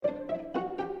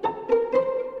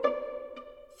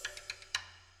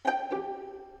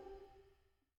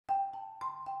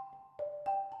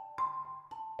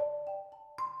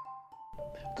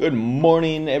Good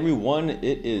morning, everyone.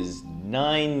 It is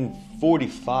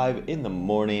 9:45 in the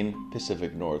morning,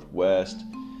 Pacific Northwest.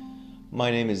 My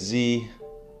name is Z,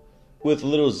 with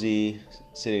little Z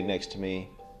sitting next to me.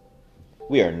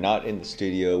 We are not in the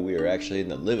studio. We are actually in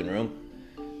the living room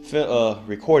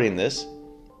recording this.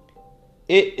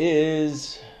 It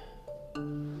is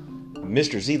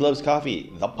Mr. Z Loves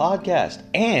Coffee, the podcast,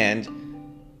 and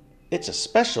it's a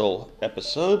special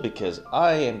episode because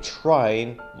I am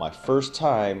trying my first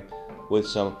time with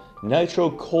some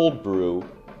nitro cold brew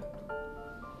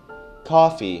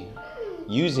coffee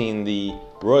using the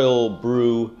Royal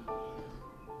Brew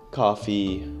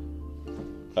coffee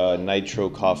nitro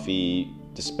coffee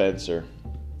dispenser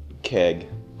keg.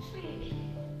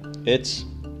 It's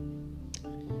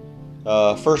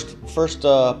first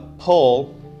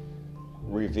pull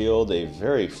revealed a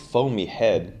very foamy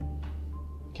head,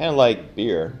 kind of like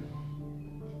beer,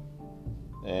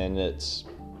 and it's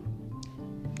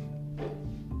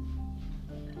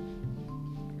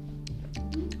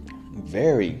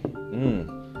very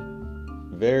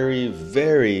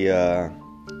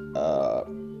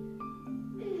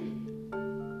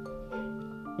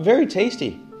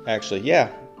tasty, actually.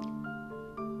 Yeah,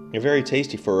 very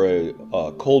tasty for a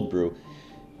cold brew.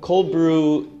 Cold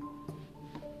brew,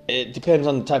 it depends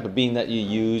on the type of bean that you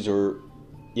use,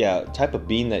 type of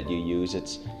bean that you use.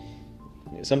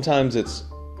 Sometimes it's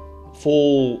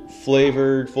full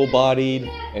flavored, full bodied,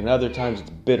 and other times it's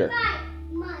bitter.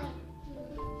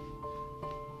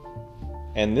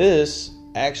 And this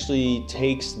actually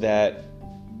takes that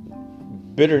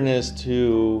bitterness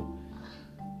to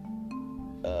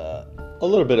a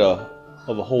little bit of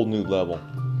a whole new level.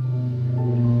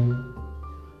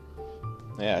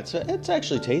 Yeah, it's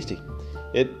actually tasty.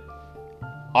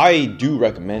 I do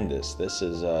recommend this. This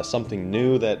is something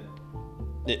new that,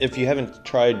 if you haven't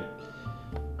tried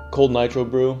cold nitro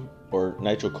brew or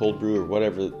nitro cold brew or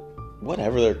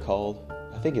whatever they're called,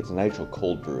 I think it's nitro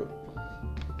cold brew,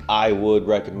 I would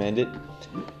recommend it.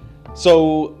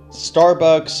 So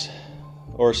Starbucks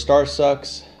or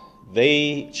Starsucks,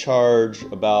 they charge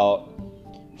about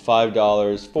 $5,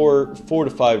 $4 to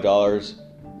 $5,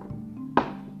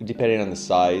 depending on the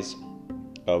size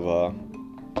of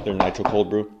their nitro cold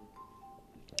brew.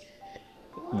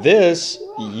 This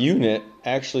unit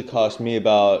actually cost me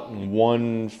about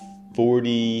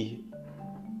 $140.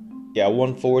 Yeah,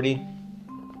 $140.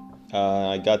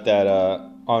 I got that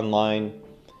online,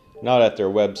 not at their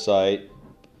website,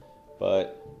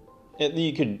 but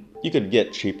you could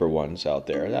get cheaper ones out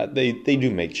there. They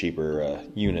do make cheaper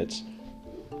units.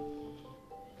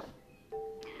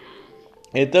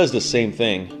 It does the same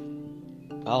thing.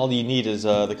 All you need is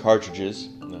the cartridges.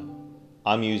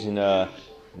 I'm using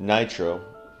nitro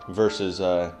versus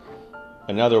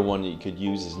another one that you could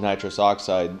use is nitrous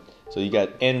oxide. So you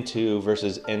got N2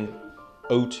 versus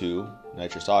NO2,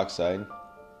 nitrous oxide.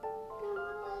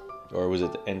 Or was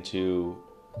it the N2O?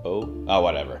 Oh,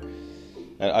 whatever.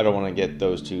 I don't want to get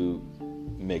those two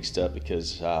mixed up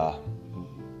because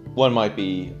one might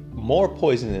be more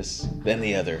poisonous than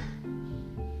the other.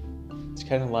 It's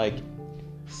kind of like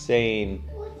saying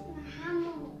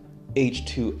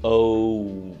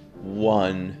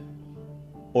H2O1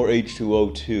 or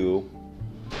H2O2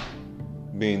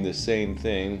 being the same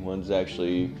thing. One's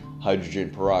actually hydrogen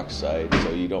peroxide,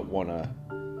 so you don't want to,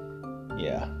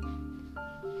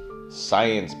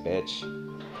 science, bitch,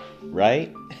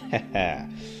 right?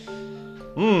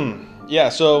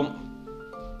 So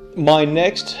my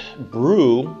next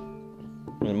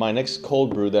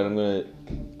cold brew that I'm going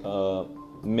to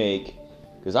make,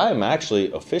 because I am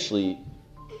actually officially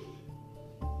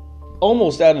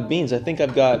almost out of beans. I think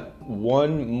I've got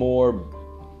one more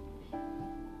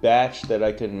batch that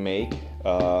I can make.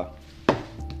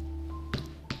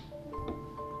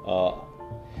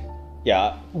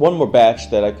 One more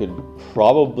batch that I could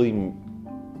probably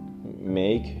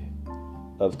make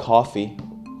of coffee,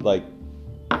 like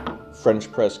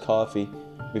French press coffee,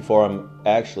 before I'm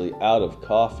actually out of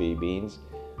coffee beans.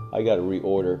 I got to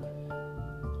reorder.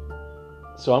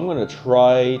 So I'm going to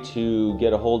try to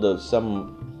get a hold of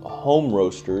some home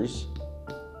roasters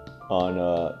on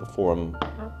the forum,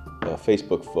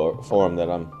 Facebook forum that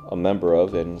I'm a member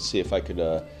of, and see if I could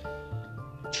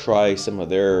try some of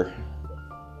their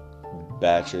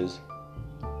batches.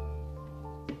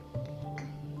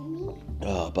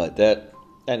 But that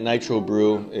nitro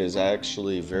brew is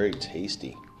actually very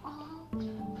tasty.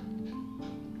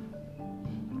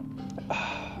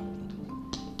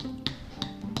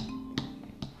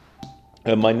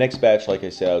 My next batch, like I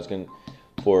said,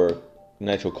 for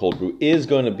nitro cold brew is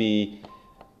going to be,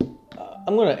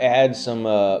 I'm going to add some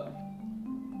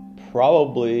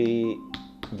probably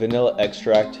vanilla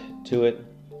extract to it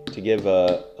to give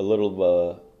a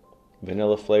little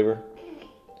vanilla flavor.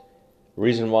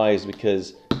 Reason why is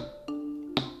because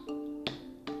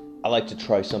I like to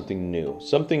try something new.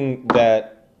 Something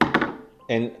that,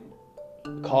 and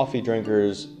coffee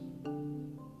drinkers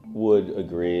would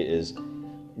agree, is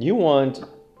you want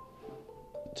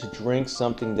to drink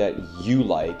something that you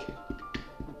like.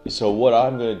 So what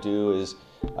I'm going to do is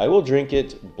I will drink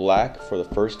it black for the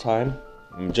first time,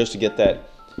 just to get that,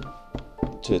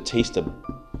 to taste the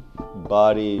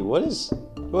body.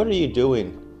 What are you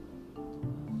doing?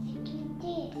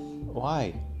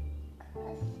 Why?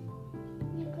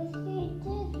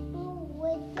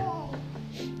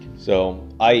 So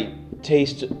I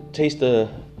taste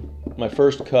my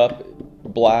first cup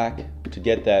black to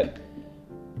get that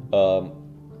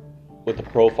what the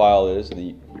profile is,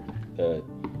 the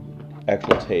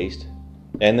actual taste,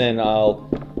 and then I'll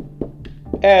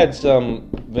add some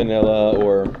vanilla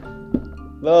or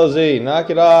Lil Z, knock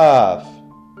it off.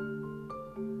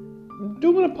 I'm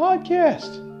doing a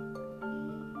podcast.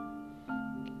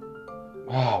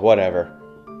 Whatever.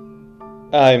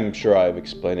 I'm sure I've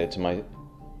explained it to my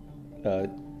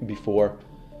before.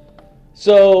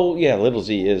 So yeah, Little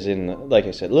Z is like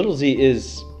I said, Little Z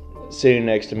is sitting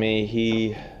next to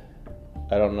me.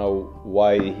 I don't know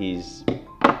why he's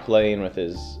playing with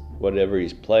whatever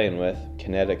he's playing with,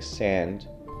 kinetic sand,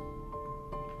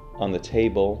 on the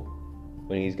table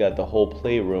when he's got the whole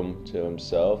playroom to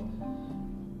himself.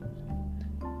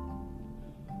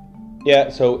 Yeah,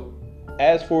 so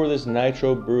as for this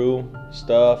nitro brew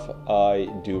stuff, I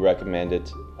do recommend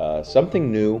it.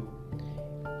 Something new.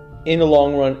 In the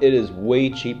long run, it is way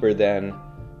cheaper than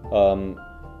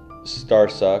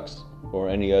Starbucks or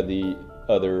any of the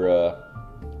other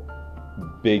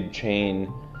big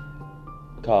chain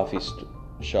coffee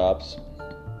shops.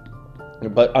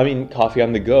 But I mean, coffee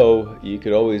on the go, you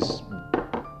could always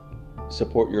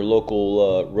support your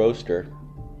local roaster.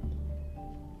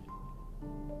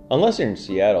 Unless you're in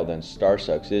Seattle, then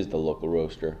Starbucks is the local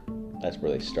roaster. That's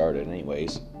where they started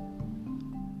anyways.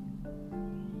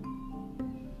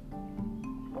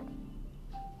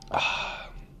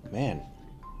 Man,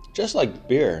 just like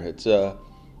beer, it's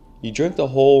you drink the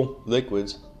whole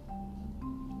liquids,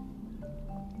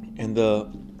 and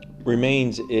the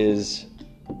remains is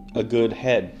a good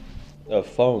head of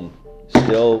foam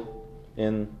still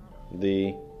in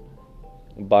the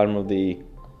bottom of the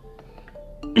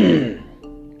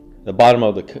the bottom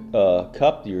of the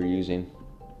cup you're using.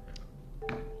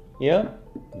 Yeah,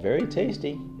 very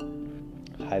tasty.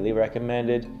 Highly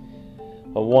recommended.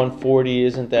 A 140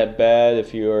 isn't that bad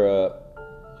if you're a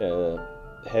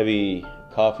heavy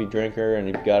coffee drinker and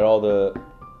you've got all the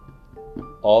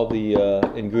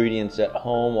ingredients at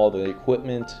home, all the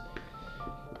equipment.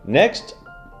 Next,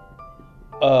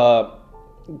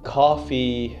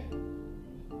 coffee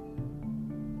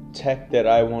tech that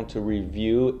I want to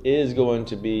review is going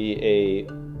to be a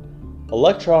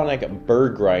electronic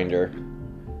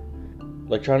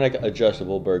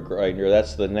adjustable bird grinder.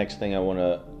 That's the next thing I want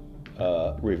to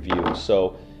review.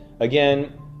 So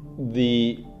again,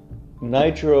 the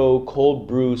nitro cold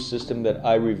brew system that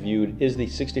I reviewed is the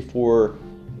 64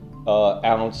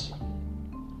 ounce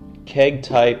keg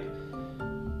type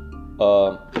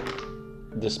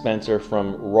dispenser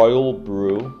from Royal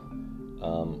Brew.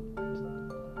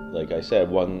 Like I said,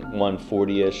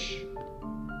 140-ish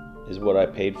is what I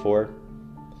paid for,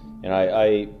 and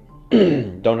I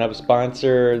don't have a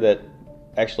sponsor that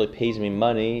actually pays me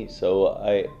money, so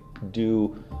I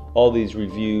do all these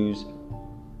reviews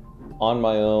on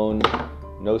my own,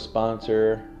 no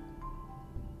sponsor.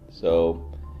 So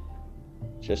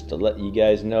just to let you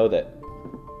guys know that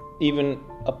even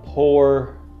a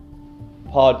poor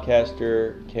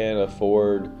podcaster can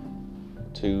afford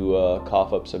to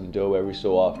cough up some dough every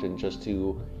so often just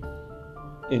to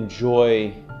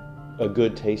enjoy a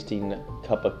good tasting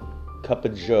cup of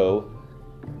joe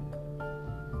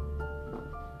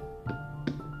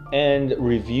and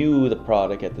review the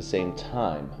product at the same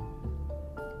time.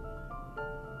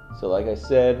 So like I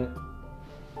said,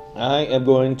 I am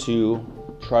going to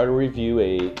try to review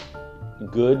a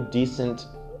good, decent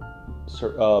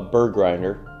bird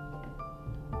grinder,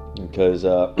 because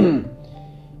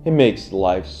it makes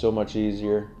life so much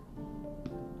easier.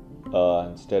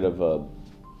 Instead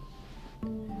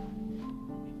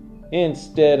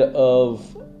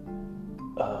of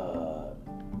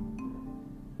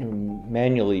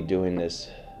manually doing this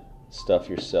stuff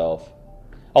yourself.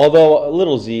 Although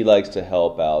Little Z likes to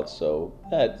help out, so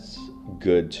that's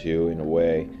good too in a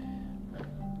way.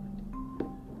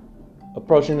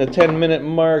 Approaching the 10-minute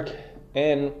mark,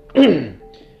 and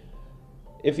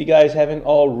if you guys haven't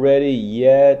already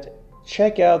yet,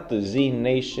 check out the Z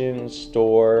Nation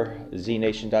store,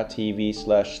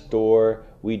 znation.tv/store.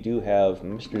 We do have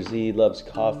Mr. Z Loves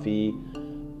Coffee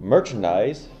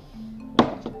merchandise,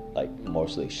 like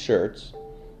mostly shirts.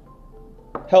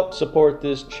 Help support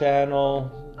this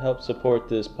channel, help support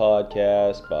this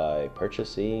podcast by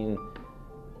purchasing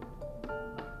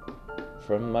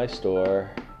from my store.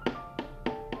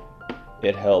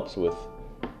 It helps with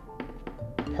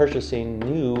purchasing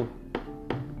new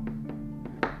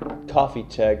coffee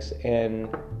techs and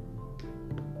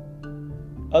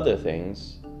other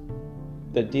things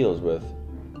that deals with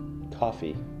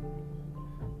coffee.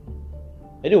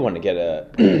 I do want to get a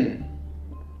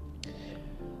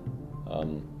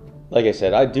like I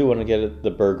said, I do want to get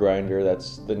the burr grinder.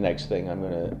 That's the next thing I'm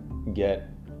gonna get.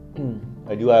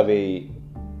 I do have a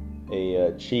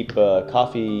cheap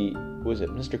coffee, what is it,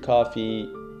 Mr. Coffee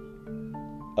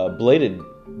bladed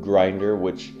grinder,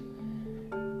 which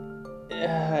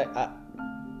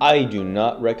I do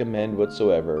not recommend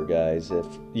whatsoever, guys. If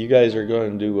you guys are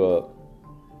going to do a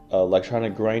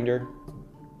electronic grinder,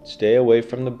 stay away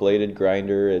from the bladed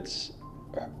grinder. It's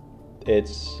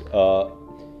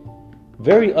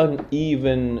very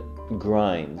uneven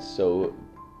grinds. So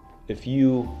if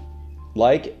you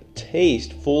like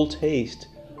full taste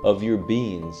of your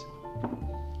beans,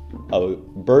 a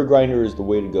burr grinder is the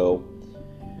way to go.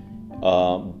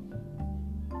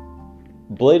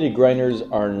 Bladed grinders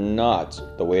are not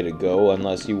the way to go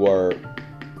unless you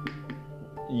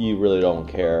really don't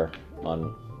care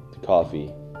on the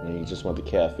coffee and you just want the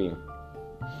caffeine.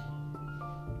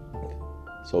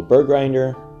 So burr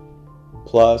grinder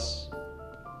plus,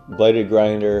 bladed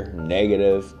grinder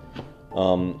negative.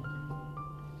 And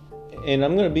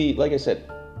I'm going to be, like I said,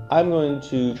 I'm going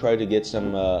to try to get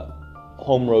some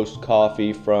home roast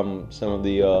coffee from some of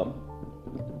the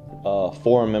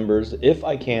forum members if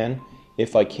I can.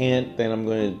 If I can't, then I'm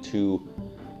going to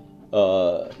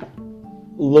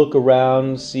look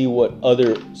around, see what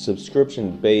other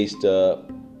subscription-based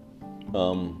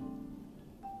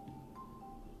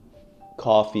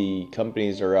coffee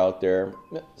companies are out there.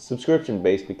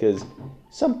 Subscription-based because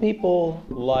some people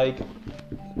like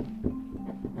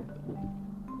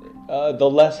the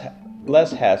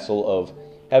less hassle of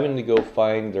having to go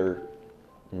find their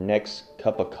next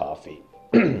cup of coffee.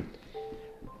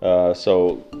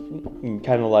 So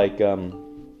kind of like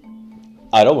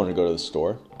I don't want to go to the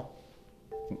store.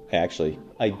 Actually,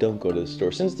 I don't go to the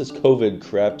store. Since this COVID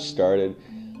crap started,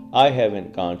 I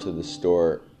haven't gone to the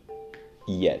store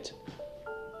yet.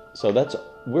 So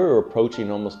we're approaching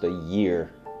almost a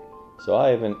year. So I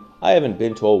haven't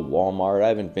been to a Walmart, I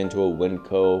haven't been to a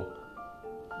Winco,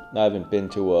 I haven't been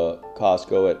to a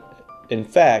Costco. In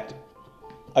fact,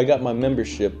 I got my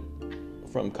membership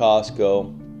from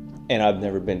Costco, and I've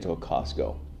never been to a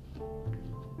Costco.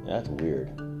 That's weird.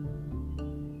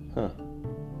 Huh.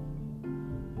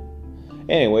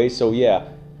 Anyway, so yeah,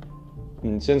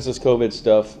 and since this COVID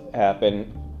stuff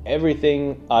happened,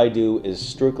 everything I do is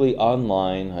strictly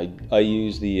online. I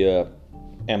use the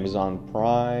Amazon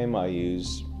Prime. I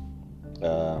use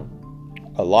a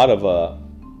lot of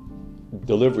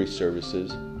delivery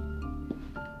services.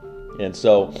 And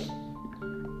so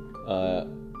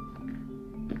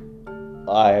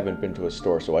I haven't been to a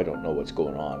store, so I don't know what's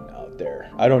going on out there.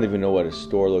 I don't even know what a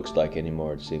store looks like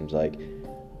anymore, it seems like.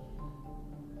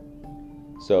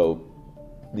 So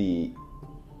the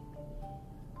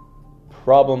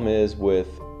problem is with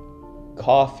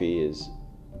coffee is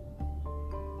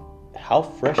how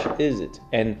fresh is it?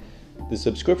 And the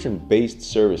subscription-based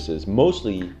services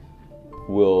mostly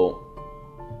will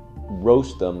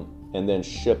roast them and then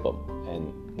ship them,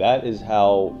 and that is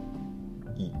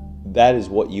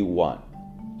what you want.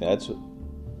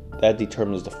 That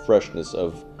determines the freshness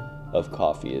of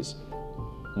coffee is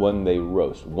when they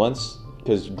roast.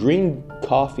 Because green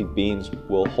coffee beans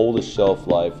will hold a shelf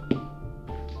life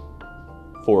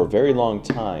for a very long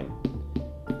time.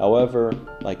 However,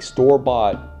 like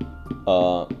store-bought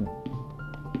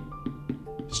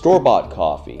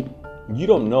coffee, you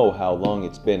don't know how long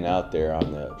it's been out there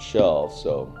on the shelf.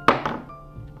 So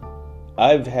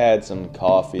I've had some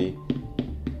coffee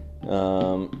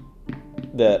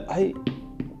that I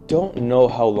don't know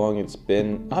how long it's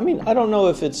been. I mean, I don't know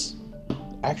if it's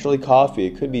actually coffee.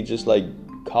 It could be just like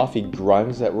coffee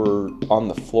grinds that were on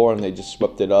the floor and they just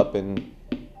swept it up and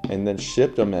then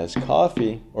shipped them as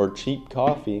coffee or cheap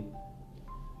coffee.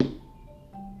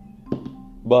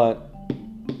 But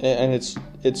and it's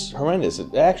horrendous.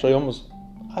 It actually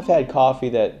I've had coffee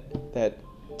that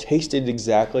tasted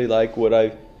exactly like what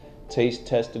I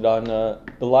tested on the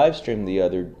live stream the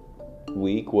other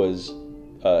week was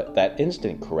that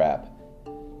instant crap.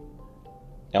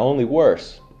 Only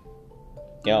worse.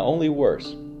 Yeah, only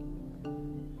worse.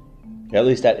 At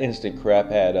least that instant crap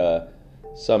had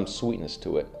some sweetness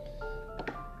to it.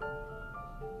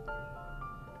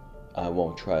 I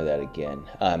won't try that again.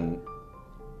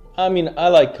 I mean, I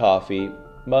like coffee,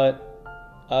 but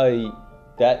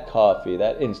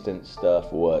that instant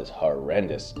stuff was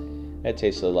horrendous. It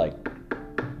tasted like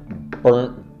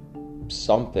burnt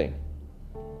something.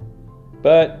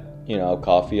 But,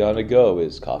 coffee on the go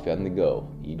is coffee on the go.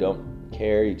 You don't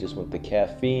care, you just want the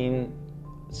caffeine,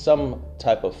 some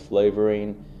type of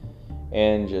flavoring,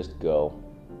 and just go.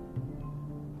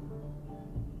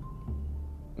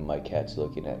 My cat's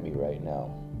looking at me right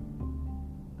now.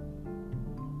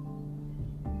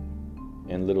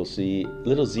 And little Z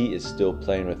is still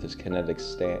playing with his kinetic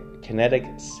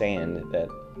sand that...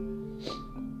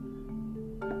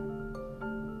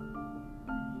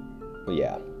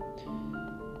 Yeah.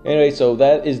 Anyway, so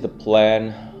that is the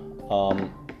plan.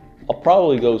 I'll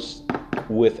probably go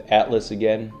with Atlas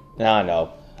again.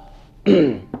 No.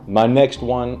 my next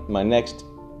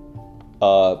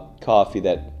coffee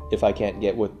that if I can't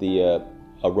get with the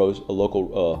a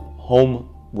local home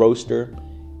roaster,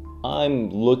 I'm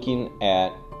looking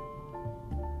at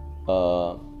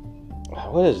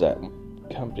what is that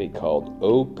company called?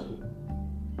 Oak.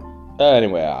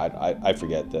 Anyway, I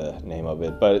forget the name of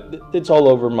it, but it's all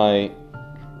over my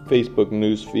Facebook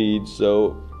news feed,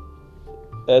 so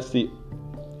that's the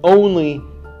only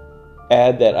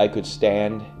ad that I could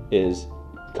stand is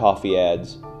coffee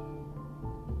ads.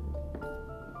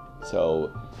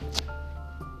 So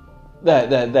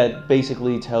that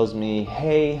basically tells me,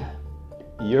 hey,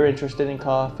 you're interested in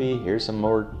coffee, here's some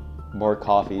more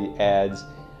coffee ads.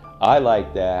 I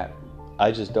like that.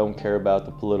 I just don't care about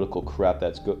the political crap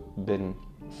that's been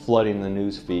flooding the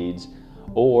news feeds,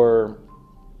 or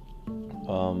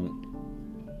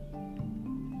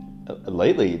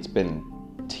lately it's been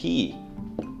tea.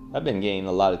 I've been getting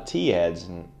a lot of tea ads,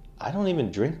 and I don't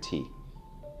even drink tea.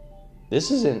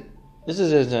 This isn't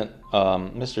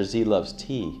Mr. Z Loves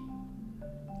Tea.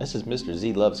 This is Mr.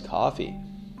 Z Loves Coffee.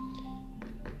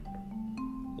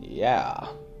 Yeah.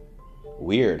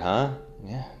 Weird, huh?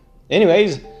 Yeah.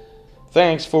 Anyways,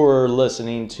 thanks for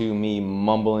listening to me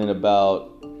mumbling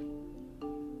about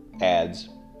ads.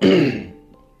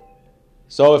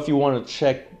 So if you want to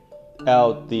check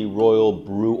out the Royal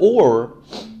Brew or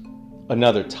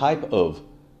another type of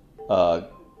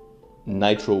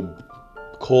nitro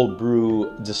cold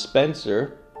brew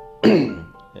dispenser,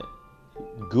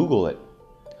 Google it.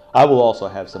 I will also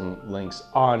have some links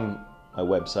on my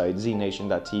website,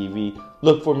 znation.tv.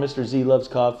 Look for Mr. Z Loves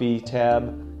Coffee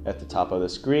tab at the top of the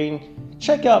screen.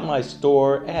 Check out my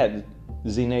store at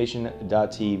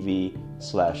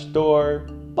znation.tv/store.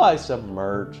 Buy some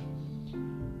merch.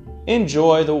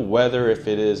 Enjoy the weather if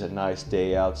it is a nice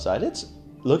day outside. It's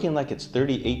looking like it's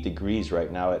 38 degrees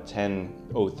right now at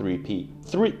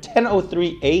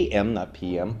 10:03 a.m., not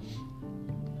p.m.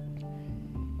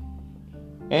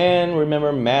 And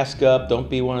remember, mask up. Don't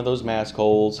be one of those mask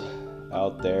holes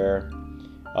out there.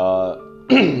 I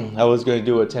was going to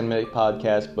do a 10-minute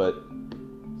podcast, but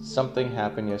something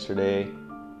happened yesterday.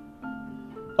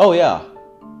 Oh yeah,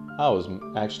 I was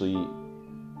actually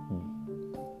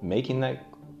making that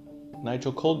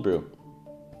nitro cold brew.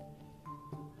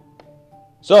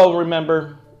 So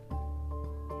remember,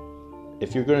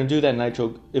 if you're going to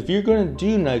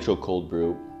do nitro cold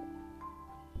brew,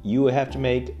 you have to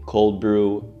make cold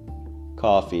brew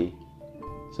coffee.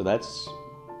 So that's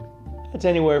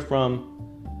anywhere from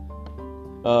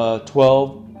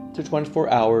 12 to 24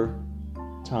 hour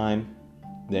time.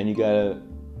 Then you gotta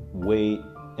wait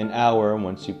an hour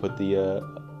once you put the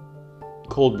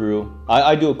cold brew.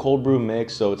 I do a cold brew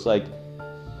mix, so it's like,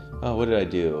 what did I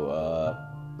do?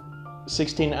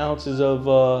 16 ounces of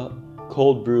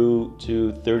cold brew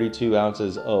to 32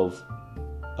 ounces of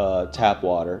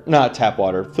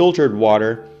filtered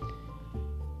water,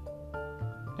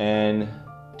 and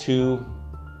 2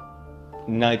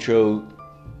 nitro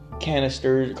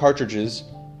cartridges,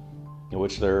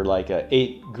 which they're like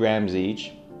 8 grams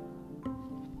each.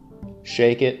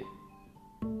 Shake it,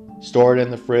 store it in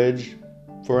the fridge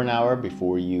for an hour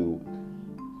before you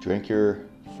drink your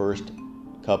first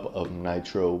cup of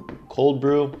nitro cold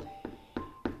brew.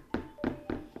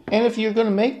 And if you're going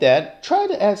to make that, try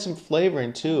to add some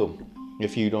flavoring too,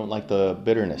 if you don't like the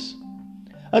bitterness.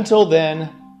 Until then,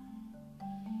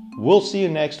 we'll see you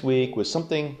next week with some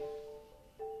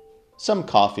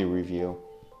coffee review.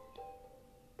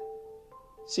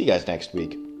 See you guys next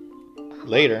week.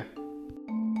 Later.